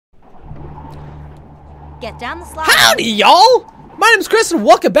Get down the slide. Howdy, y'all! My name's Chris, and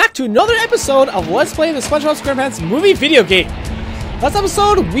welcome back to another episode of Let's Play the Spongebob Squarepants movie video game. Last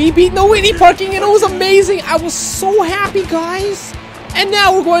episode, we beat the Whitney parking, and it was amazing. I was so happy, guys. And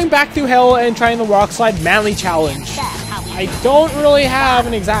now we're going back through hell and trying the rock slide manly challenge. I don't really have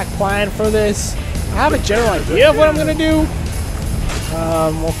an exact plan for this. I have a general idea of what I'm gonna do.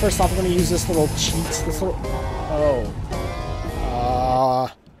 Well, first off, I'm gonna use this little cheat. This little. Oh.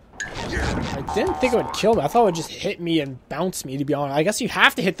 I didn't think it would kill me. I thought it would just hit me and bounce me, to be honest. I guess you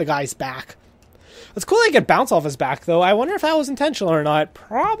have to hit the guy's back. It's cool they could bounce off his back, though. I wonder if that was intentional or not.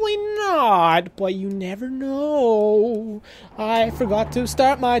 Probably not, but you never know. I forgot to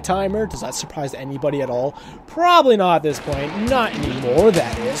start my timer. Does that surprise anybody at all? Probably not at this point. Not anymore,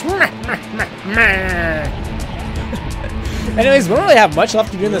 that is. Anyways, we don't really have much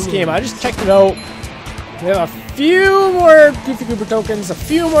left to do in this game. I just checked it out. We have a few more Goofy Goober tokens, a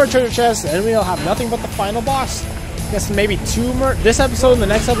few more treasure chests, and we'll have nothing but the final boss. I guess maybe two more. This episode and the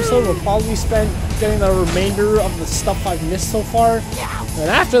next episode will probably spend getting the remainder of the stuff I've missed so far.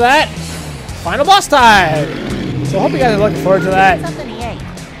 And after that, final boss time! So I hope you guys are looking forward to that.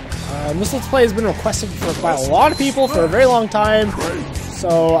 This Let's Play has been requested for by a lot of people for a very long time.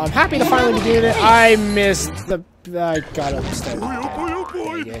 So I'm happy to finally be doing it. I missed the... I got upstairs.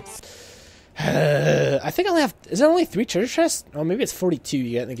 I think I only have... Is there only 3 treasure chests? Oh, maybe it's 42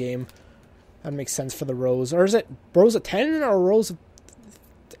 you get in the game. That makes sense for the rows. Or is it rows of 10 or rows of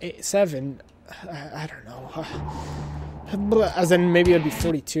 7? I don't know. As in, maybe it would be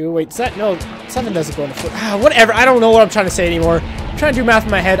 42. Wait, no, 7 doesn't go into 40. Whatever, I don't know what I'm trying to say anymore. I'm trying to do math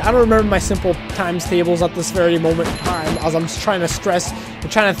in my head. I don't remember my simple times tables at this very moment in time, as I'm just trying to stress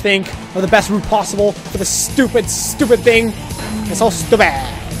and trying to think of the best route possible for this stupid thing. It's so stupid.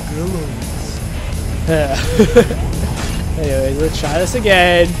 Anyways, let's try this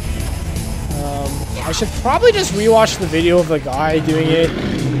again. I should probably just rewatch the video of the guy doing it,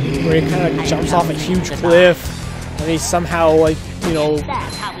 where he kind of jumps off a huge cliff, and he somehow, like, you know,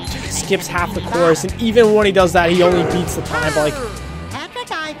 skips half the course, and even when he does that, he only beats the time by, like,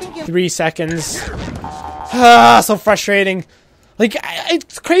 3 seconds. So frustrating. Like,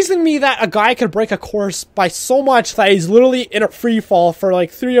 it's crazy to me that a guy could break a course by so much that he's literally in a free fall for,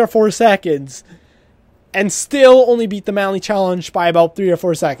 like, 3 or 4 seconds, and still only beat the manly challenge by about 3 or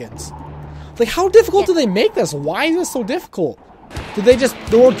 4 seconds. Like, how difficult do they make this? Why is this so difficult? Did they just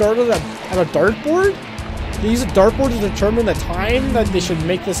throw a dart at a dartboard? They use a dartboard to determine the time that they should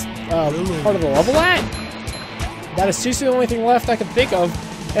make this part of the level at? That is seriously the only thing left I can think of.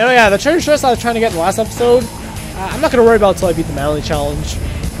 And oh yeah, the treasure chest I was trying to get in the last episode, I'm not going to worry about until I beat the manly challenge.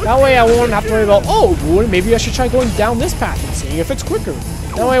 That way I won't have to worry about, oh, maybe I should try going down this path and seeing if it's quicker.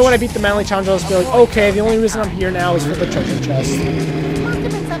 That way when I beat the manly challenge, I'll just be like, okay, the only reason I'm here now is for the treasure chest.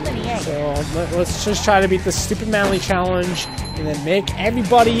 So let's just try to beat the stupid manly challenge and then make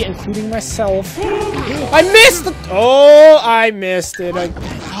everybody, including myself. I missed it! Oh, I missed it. Why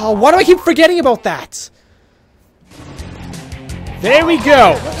do I keep forgetting about that? There we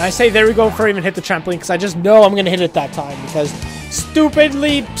go. And I say there we go before I even hit the trampoline because I just know I'm going to hit it that time because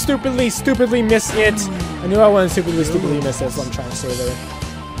stupidly missed it. I knew I wouldn't stupidly miss it. That's what I'm trying to say there.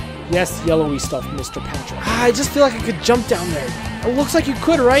 Yes, yellowy stuff, Mr. Patrick. I just feel like I could jump down there. It looks like you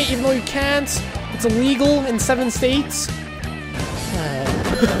could, right? Even though you can't. It's illegal in 7 states.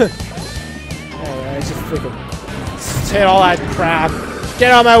 Alright, just freaking hit all that crap.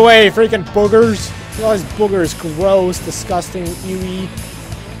 Get out of my way, freaking boogers. All these boogers, gross, disgusting, ewy.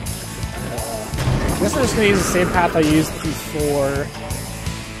 I guess I'm just gonna use the same path I used before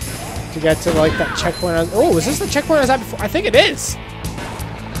to get to like that checkpoint. Oh, is this the checkpoint I was at before? I think it is.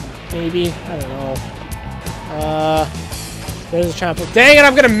 Maybe. I don't know. There's a trampoline. Dang it,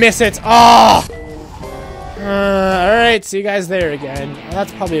 I'm gonna miss it! Oh! Alright, see you guys there again.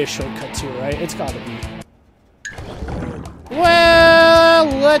 That's probably a shortcut too, right? It's gotta be. Well,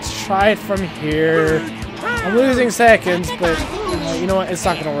 let's try it from here. I'm losing seconds, but you know what? It's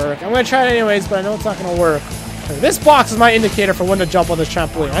not gonna work. I'm gonna try it anyways, but I know it's not gonna work. This box is my indicator for when to jump on this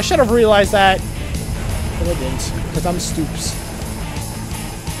trampoline. I should have realized that, but I didn't, because I'm stoops.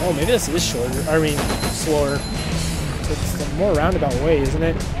 Oh, maybe this is shorter. I mean, slower. It's a more roundabout way, isn't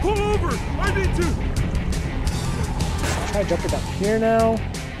it? Pull over! I need to! Let's try jumping down here now.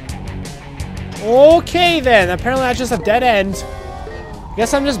 Okay, then. Apparently that's just a dead end.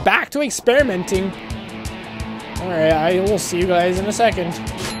 Guess I'm just back to experimenting. Alright, I will see you guys in a second.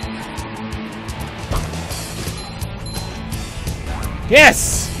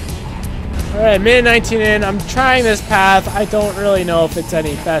 Yes! Alright, minute 19 in. I'm trying this path. I don't really know if it's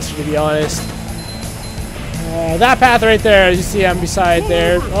any faster, to be honest. That path right there. You see I'm beside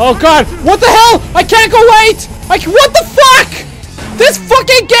there. Oh god! What the hell? I can't go right! What the fuck? This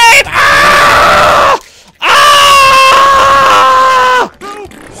fucking game! Ah! Ah!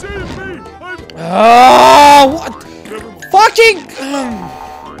 Help! Save me! Oh, what? Fucking...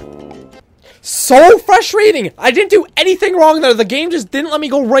 so frustrating! I didn't do anything wrong there. The game just didn't let me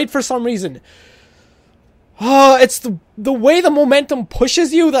go right for some reason. Oh, it's the way the momentum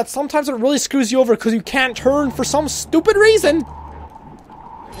pushes you that sometimes it really screws you over because you can't turn for some stupid reason.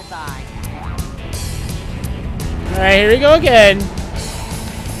 Goodbye. Alright, here we go again.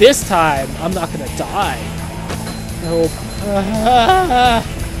 This time, I'm not gonna die. I hope.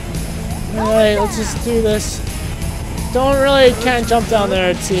 Alright, let's just do this. Can't jump down there,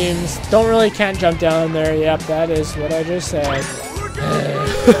 it seems. Can't jump down there. Yep, that is what I just said.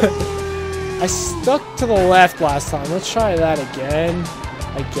 I stuck to the left last time. Let's try that again,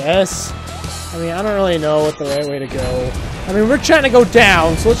 I guess. I mean, I don't really know what the right way to go. I mean, we're trying to go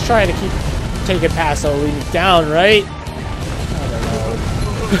down, so let's try to keep taking past that leading down, right? I don't know.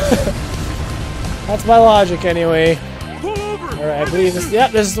 That's my logic anyway. Alright, I believe this.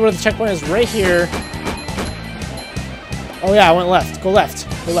 Yep, this is where the checkpoint is, right here. Oh yeah, I went left. Go left.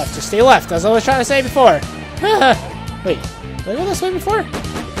 Go left. Just stay left, as I was trying to say before. Wait, did I go this way before?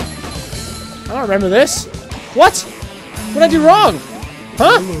 I don't remember this. What? What did I do wrong?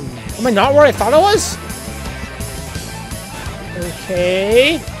 Huh? Am I not where I thought I was?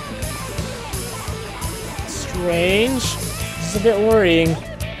 Okay. Strange. This is a bit worrying.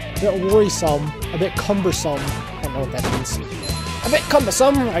 A bit worrisome. A bit cumbersome. I don't know what that means. A bit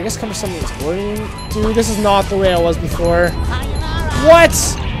cumbersome. I guess cumbersome means worrying. Dude, this is not the way I was before. What?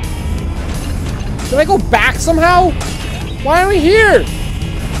 Did I go back somehow? Why are we here?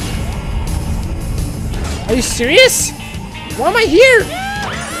 Are you serious? Why am I here?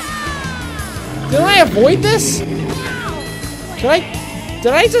 Did I avoid this?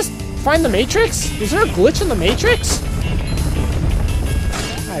 Did I just find the Matrix? Is there a glitch in the Matrix?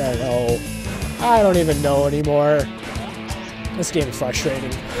 I don't know. I don't even know anymore. This game is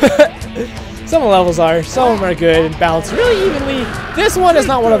frustrating. Some levels are. Some of them are good and balanced really evenly. This one is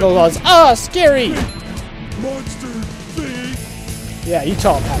not one of those ones. Ah, scary! Monster thing! Yeah, you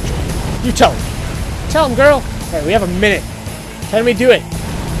tell him, Patrick. You tell him. Tell him, girl. Alright, we have a minute. Can we do it?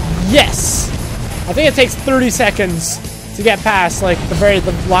 Yes! I think it takes 30 seconds to get past, like, the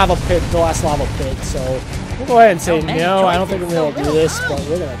lava pit, the last lava pit, so we'll go ahead and say no, I don't think we're going to do this, but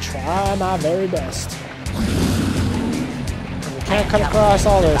we're going to try my very best. And we can't cut across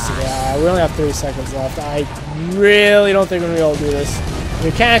all this. Yeah, we only have 30 seconds left. I really don't think we're going to be able to do this.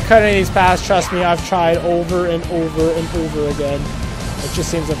 We can't cut any of these paths, trust me, I've tried over and over and over again. It just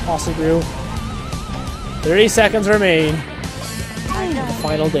seems impossible. 30 seconds remain. The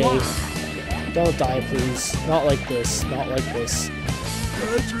final day. Don't die, please. Not like this. Not like this.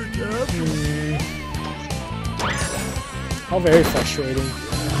 How very frustrating.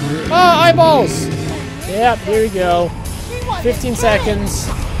 Oh, eyeballs! Yep, here we go. 15 seconds.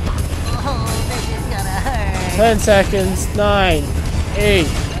 10 seconds. 9, 8,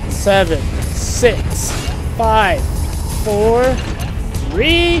 7, 6, 5, 4,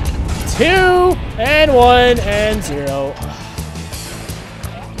 3, 2, and 1, and 0.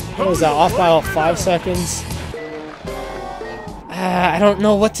 What was that? Off by about 5 seconds. I don't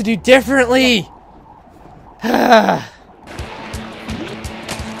know what to do differently.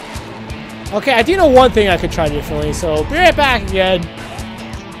 Okay, I do know one thing I could try differently, so be right back again.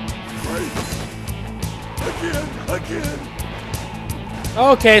 Again.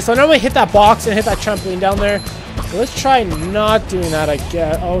 Okay, so I normally hit that box and hit that trampoline down there. So let's try not doing that, I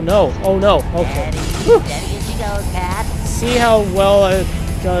guess. Oh no, okay. Whew. See how well it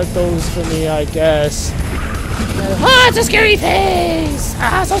goes for me, I guess. Ah, it's a scary face!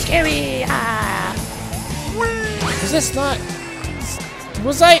 Ah, so scary! Ah! Is this not...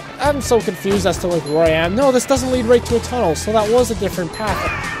 I'm so confused as to like where I am. No, this doesn't lead right to a tunnel, so that was a different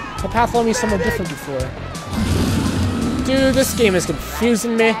path. The path led me somewhere different before. Dude, this game is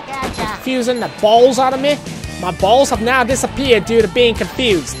confusing me. Confusing the balls out of me. My balls have now disappeared due to being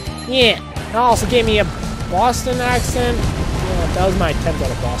confused. Yeah. It also gave me a Boston accent. Yeah, that was my attempt at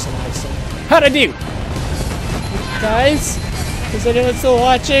a Boston accent. How'd I do? Guys? Is anyone still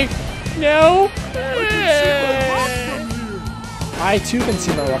watching? No? I too can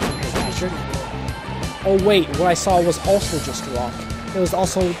see my rock from here, Patrick. Oh wait, what I saw was also just rock. It was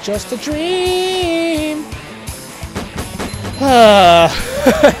also just a dream.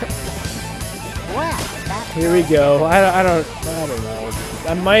 Here we go. I don't know.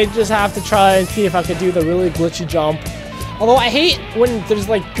 I might just have to try and see if I could do the really glitchy jump. Although I hate when there's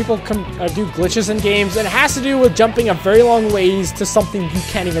like people do glitches in games, and it has to do with jumping a very long ways to something you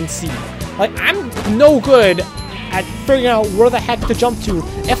can't even see. Like, I'm no good at figuring out where the heck to jump to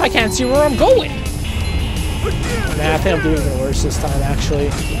if I can't see where I'm going. Nah, I think I'm doing it worse this time, actually.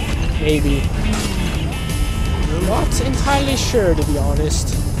 Maybe. Not entirely sure, to be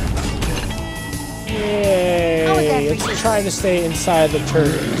honest. Yay! It's trying to stay inside the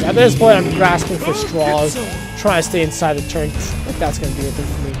turns. At this point, I'm grasping for straws, trying to stay inside the turns. Like that's gonna be a thing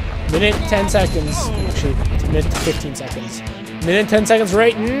for me. Minute 10 seconds. Actually, minute 15 seconds. Minute 10 seconds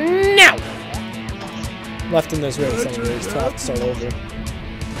right now! Left in this race, anyways, so I have to start over.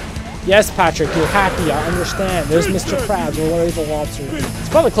 Yes, Patrick, you're happy, I understand. There's Mr. Krabs or Larry the Lobster. It's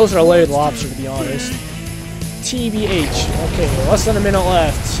probably closer to Larry the Lobster, to be honest. TBH. Okay, less than a minute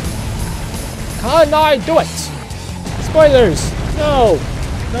left. Can I do it? Spoilers! No!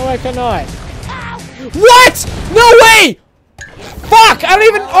 No, I cannot. What?! No way! Fuck! I don't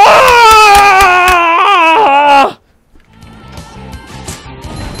even. Oh!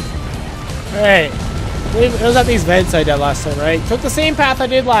 Alright. It was at these vents I did last time, right? Took the same path I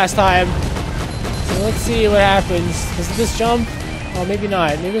did last time. So let's see what happens. Is it this jump? Oh, maybe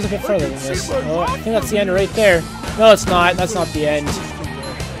not. Maybe it's a bit further than this. Oh, I think that's the end right there. No, it's not. That's not the end.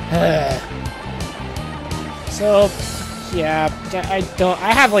 So, yeah,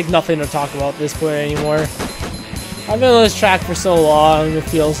 I have like nothing to talk about at this point anymore. I've been on this track for so long, it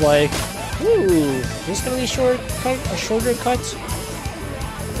feels like. Ooh, is this gonna be a shorter cut?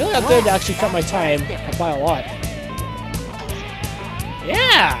 I feel like I did actually cut my time by a lot.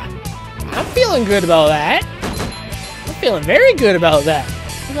 Yeah, I'm feeling good about that. I'm feeling very good about that.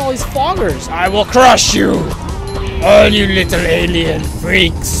 Look at all these foggers. I will crush you, all you little alien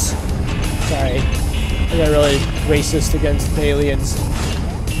freaks. Sorry, I got really racist against aliens.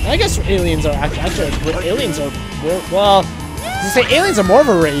 I guess aliens are actually aliens are more, well. To say aliens are more of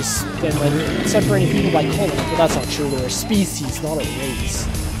a race than like separating people by color, but that's not true. They're a species, not a race.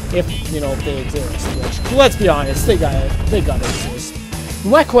 If you know if they exist, which let's be honest, they gotta exist.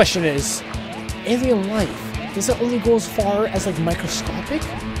 My question is, alien life, does it only go as far as like microscopic,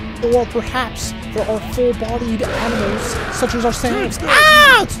 or perhaps there are full-bodied animals such as ourselves?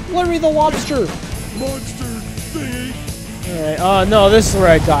 Ah! It's Larry the Lobster. Monster thingy. Alright, no, this is where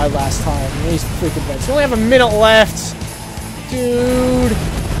I died last time. These freaking vents. We only have a minute left. Dude,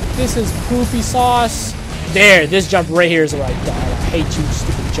 this is poopy sauce. There, this jump right here is where I died. I hate you,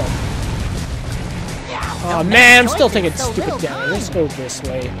 stupid jump. Oh man, I'm still taking stupid damage. Let's go this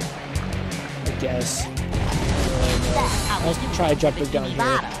way, I guess. Let's try jumping down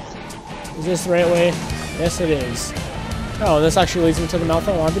here. Is this the right way? Yes, it is. Oh, this actually leads me to the mouth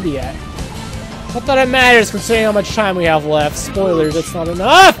I wanted to be at. Not that it matters considering how much time we have left. Spoilers, it's not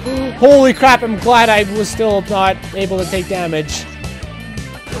enough! Holy crap, I'm glad I was still not able to take damage.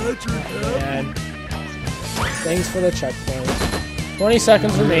 Man. Thanks for the checkpoint. 20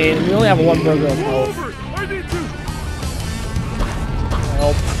 seconds remain, and we only have one burger of health.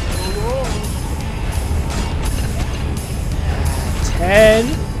 Help. 10,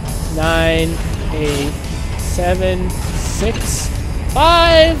 9, 8, 7, 6,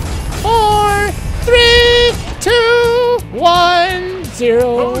 5, 4, 3, 2, 1,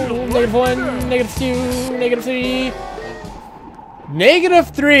 0, negative 1, negative 2, negative 3, negative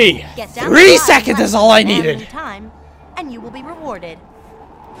 3. 3 seconds is all I needed. And you will be rewarded.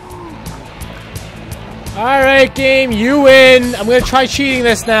 Alright, game, you win. I'm gonna try cheating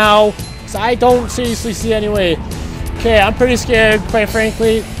this now, because I don't seriously see any way. Okay, I'm pretty scared, quite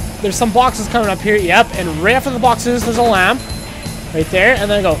frankly. There's some boxes coming up here, yep, and right after the boxes, there's a lamp. Right there, and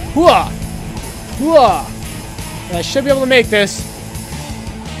then I go, hooah! Hooah! And I should be able to make this.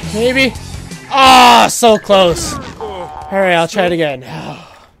 Maybe. Ah, so close. Alright, I'll try it again.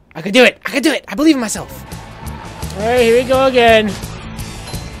 I could do it! I could do it! I believe in myself! Alright, here we go again.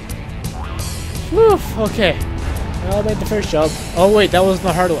 Woof, okay. Well, I made the first jump. Oh wait, that wasn't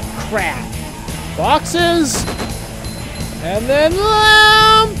the hard one. Crap. Boxes! And then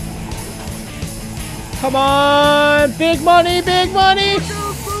lamp! Come on! Big money, big money!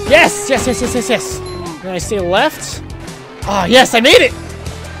 Yes, yes, yes, yes, yes, yes. And I stay left. Ah, yes, I made it!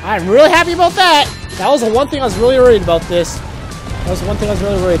 I'm really happy about that. That was the one thing I was really worried about this. That was the one thing I was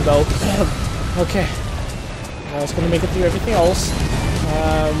really worried about. Okay. I was going to make it through everything else.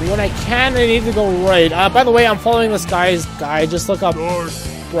 When I can, I need to go right. By the way, I'm following this guy's guide. Just look up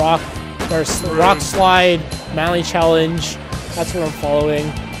rock slide, manly challenge. That's what I'm following.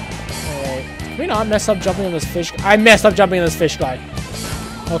 Alright. Can we not mess up jumping on this fish? I messed up jumping on this fish guy.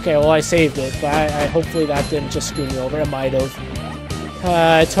 Okay, well I saved it, but I hopefully that didn't just screw me over. It might have.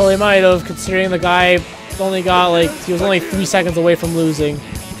 It totally might have, considering the guy only got like, he was only 3 seconds away from losing.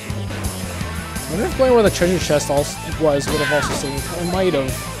 I wonder if going where the treasure chest also would have also saved. It might have.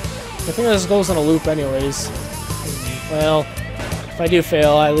 I think this goes in a loop anyways. Well, if I do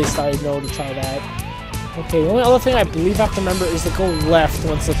fail, at least I know to try that. Okay, the only other thing I believe I have to remember is to go left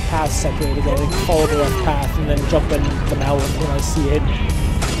once the path's separated again. Like follow the left path and then jump in the mouth when I see it.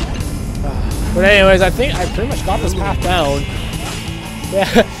 But anyways, I think I pretty much got this path down.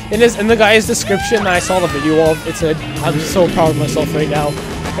 Yeah, in the guy's description that I saw the video of, it said, "I'm so proud of myself right now."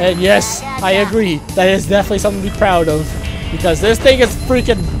 And yes, I agree. That is definitely something to be proud of. Because this thing is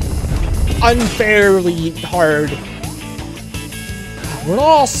freaking unfairly hard. We're not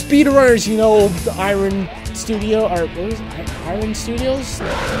all speedrunners, you know, the Iron Studio, or what is it? Iron Studios? I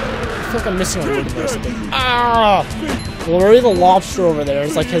feel like I'm missing a word in this thing. Ah! Well, really the lobster over there,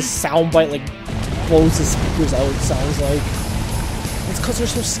 it's like his soundbite, like, blows his speakers out, it sounds like. It's because they're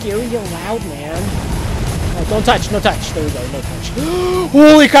so scary and loud, man. Oh, don't touch, no touch. There we go, no touch.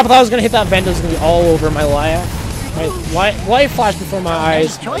 Holy crap, I thought I was going to hit that vent. It was going to be all over my life. My life flashed before my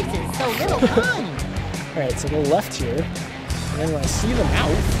eyes. Alright, so go left here. And then when I see the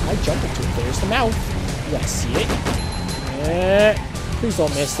mouth, I jump into it. There's the mouth. You guys see it? Yeah. Please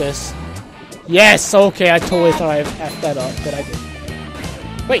don't miss this. Yes, okay, I totally thought I effed that up, but I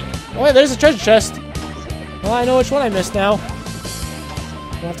didn't. Wait, oh wait, there's a treasure chest. Well, I know which one I missed now.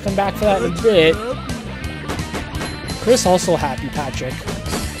 I'll have to come back for that in a bit. Chris also happy, Patrick.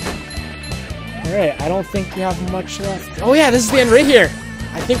 Alright, I don't think we have much left. Oh yeah, this is the end right here.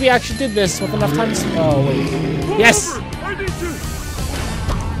 I think we actually did this with enough time to oh wait. Yes!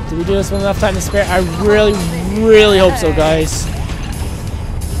 Did we do this with enough time to spare? I really, really hope so, guys.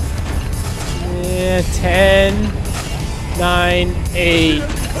 Yeah, 10, 9, 8,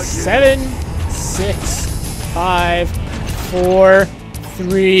 7, 6, 5, 4,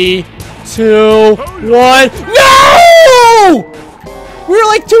 3, 2, 1. No! We were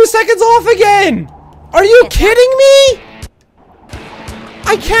like 2 seconds off again! Are you kidding me?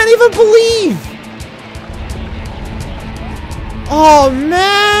 I can't even believe! Oh,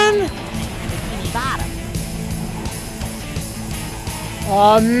 man!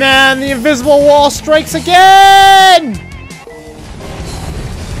 Oh, man, the invisible wall strikes again!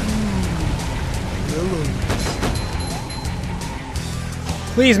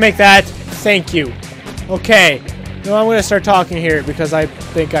 Please make that. Thank you. Okay. No, I'm gonna start talking here because I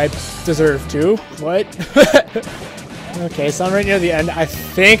think I deserve to. What? Okay, so I'm right near the end. I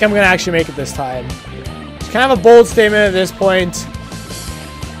think I'm gonna actually make it this time. It's kind of a bold statement at this point.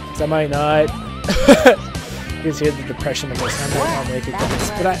 Because I might not. You can see the depression of this. I might not make it,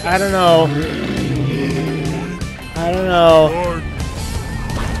 guys. But I don't know. I don't know.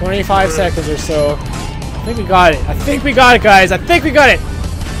 25 seconds or so. I think we got it. I think we got it, guys. I think we got it.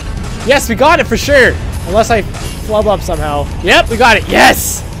 Yes, we got it for sure. Unless I flub up somehow. Yep, we got it.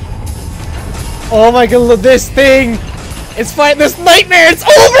 Yes! Oh my god, this thing is fighting this nightmare. It's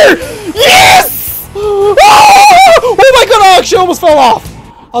over! Yes! Oh my god, I actually almost fell off.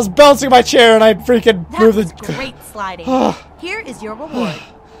 I was bouncing my chair and I freaking moved the... Great sliding. Here is your reward.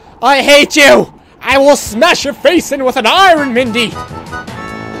 I hate you! I will smash your face in with an iron, Mindy!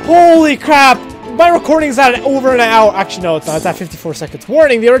 Holy crap! My recording's at over an hour. Actually, no, it's not. It's at 54 seconds.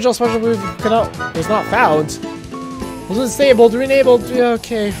 Warning, the original special move was not found. Was disabled, re-enabled.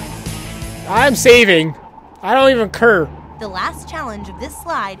 Okay. I'm saving. I don't even care. The last challenge of this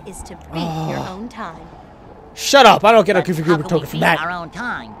slide is to beat your own time. Shut up. I don't get a Goofy Goober token from that. Our own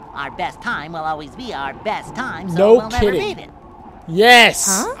time. Our best time will always be our best time, so no we'll kidding. never beat it.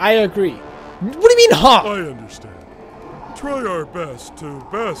 Yes, I agree. What do you mean, huh? I understand. Try our best to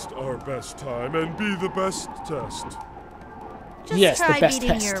best our best time and be the best test. Just yes, try the best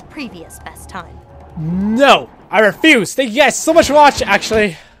beating test. your previous best time. No, I refuse. Thank you guys so much for watching.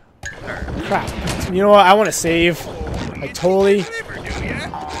 Actually, crap. You know what? I want to save. I totally,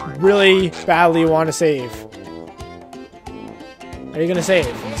 really badly want to save. Are you gonna save?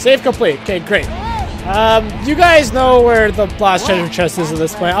 Save complete. Okay, great. You guys know where the last treasure chest is at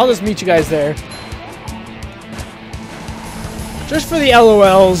this point. I'll just meet you guys there. Just for the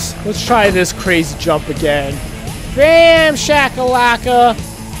LOLs, let's try this crazy jump again. Bam, shakalaka.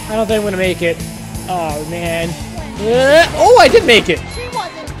 I don't think I'm gonna make it. Oh man. Oh, I did make it.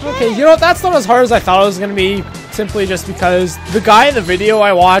 Okay, you know what? That's not as hard as I thought it was gonna be. Simply just because the guy in the video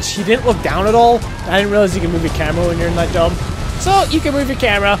I watched, he didn't look down at all. I didn't realize you can move your camera when you're in that jump. So you can move your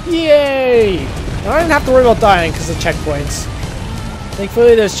camera. Yay! Now I didn't have to worry about dying because of checkpoints.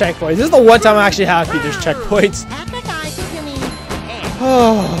 Thankfully, there's checkpoints. This is the one time I'm actually happy there's checkpoints.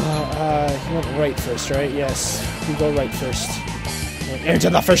 You went right first, right? Yes. You go right first. Into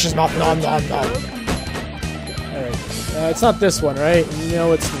the fish's mouth. Nom nom nom. It's not this one, right?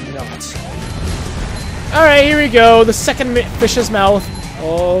 No, it's not. Alright, here we go. The second fish's mouth.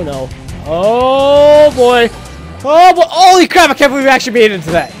 Oh, no. Oh, boy. Oh, boy. Holy crap, I can't believe we actually made it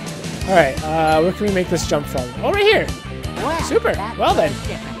into that. Alright, where can we make this jump from? Oh, right here. Well, Super. that Well, then. was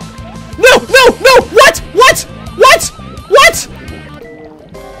different. No, no, no! What? What? What? What?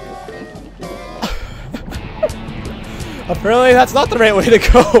 Apparently, that's not the right way to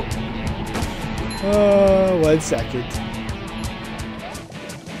go. 1 second.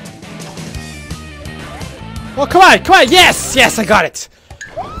 Oh, come on, come on! Yes! Yes, I got it!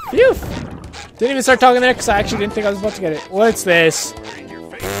 Phew! Didn't even start talking there because I actually didn't think I was about to get it. What's this?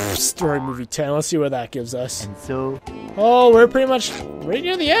 Story movie 10. Let's see what that gives us. And so, Oh, we're pretty much right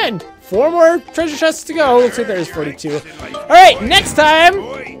near the end. 4 more treasure chests to go. Looks like there's 42. Alright, next time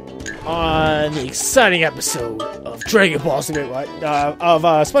on the exciting episode of Dragon Ball Z,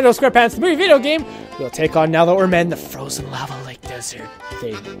 SpongeBob SquarePants, the movie video game, we'll take on, now that we're men, the frozen lava lake desert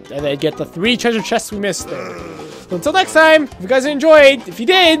thing. And then get the 3 treasure chests we missed there. So until next time, if you guys enjoyed, if you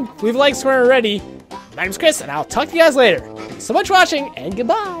did, leave a like, square already. My name's Chris, and I'll talk to you guys later. Thanks so much for watching, and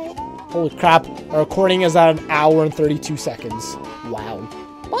goodbye. Holy crap, our recording is at 1 hour and 32 seconds. Wow.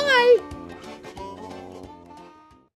 Bye!